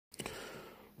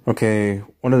Okay,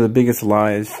 one of the biggest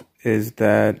lies is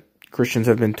that Christians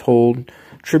have been told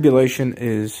tribulation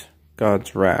is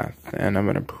God's wrath, and I'm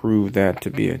going to prove that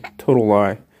to be a total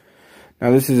lie.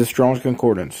 Now, this is a Strong's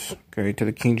Concordance, okay, to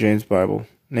the King James Bible,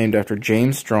 named after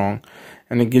James Strong,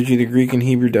 and it gives you the Greek and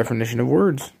Hebrew definition of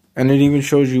words, and it even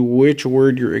shows you which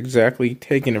word you're exactly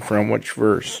taking it from, which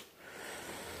verse.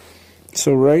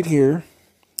 So right here,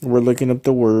 we're looking up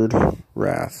the word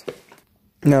wrath.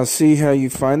 Now see how you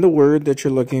find the word that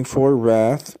you're looking for,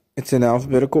 wrath. It's in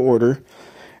alphabetical order.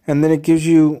 And then it gives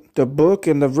you the book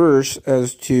and the verse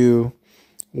as to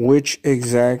which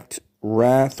exact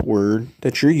wrath word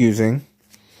that you're using,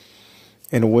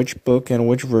 in which book and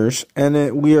which verse.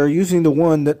 And we are using the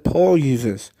one that Paul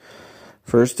uses.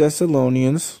 1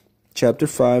 Thessalonians chapter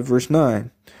 5, verse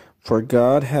 9. For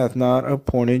God hath not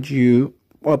appointed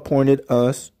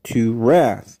us to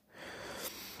wrath.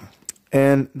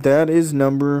 And that is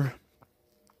number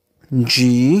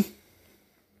G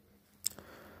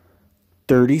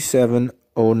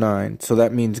 3709. So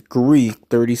that means Greek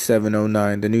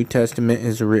 3709. The New Testament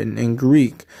is written in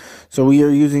Greek. So we are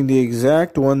using the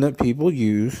exact one that people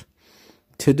use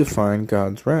to define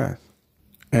God's wrath.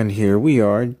 And here we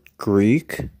are,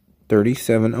 Greek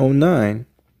 3709,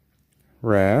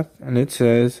 wrath, and it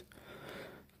says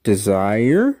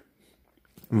desire,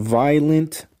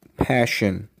 violent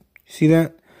passion. See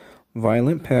that?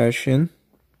 Violent passion,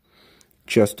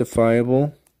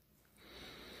 justifiable,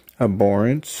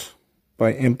 abhorrence,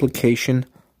 by implication,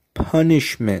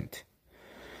 punishment.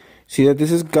 See that this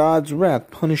is God's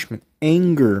wrath, punishment,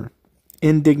 anger,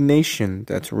 indignation,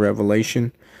 that's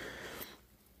Revelation,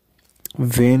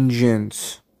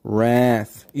 vengeance,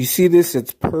 wrath. You see this?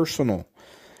 It's personal.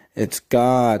 It's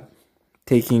God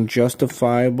taking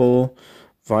justifiable,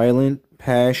 violent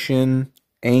passion,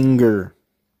 anger,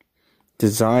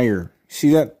 desire.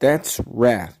 See that? That's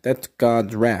wrath. That's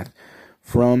God's wrath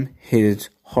from his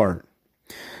heart.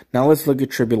 Now let's look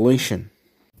at tribulation.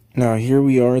 Now here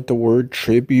we are at the word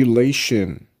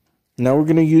tribulation. Now we're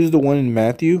going to use the one in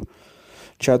Matthew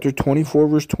chapter 24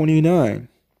 verse 29.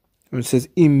 It says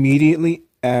immediately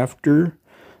after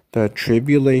the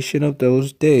tribulation of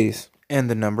those days. And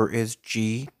the number is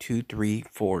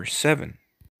G2347.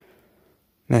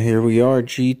 Now here we are,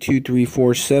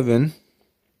 G2347.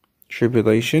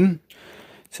 Tribulation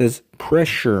says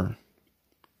pressure,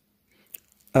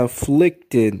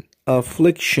 afflicted,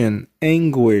 affliction,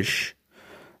 anguish,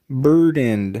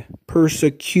 burdened,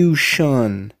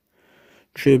 persecution,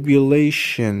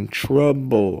 tribulation,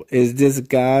 trouble. Is this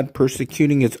God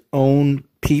persecuting his own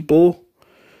people?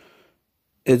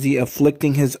 Is he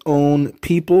afflicting his own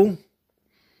people?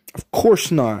 Of course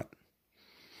not.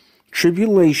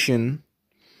 Tribulation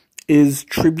is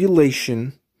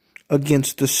tribulation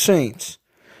against the saints,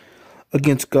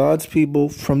 against God's people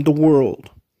from the world.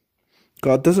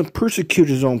 God doesn't persecute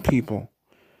his own people.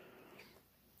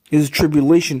 It is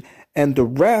tribulation, and the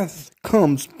wrath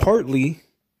comes partly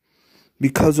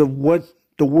because of what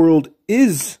the world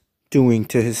is doing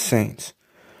to his saints,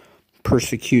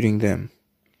 persecuting them.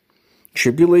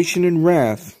 Tribulation and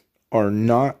wrath are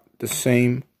not the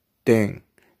same thing,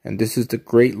 and this is the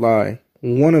great lie,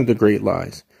 one of the great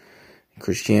lies in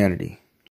Christianity.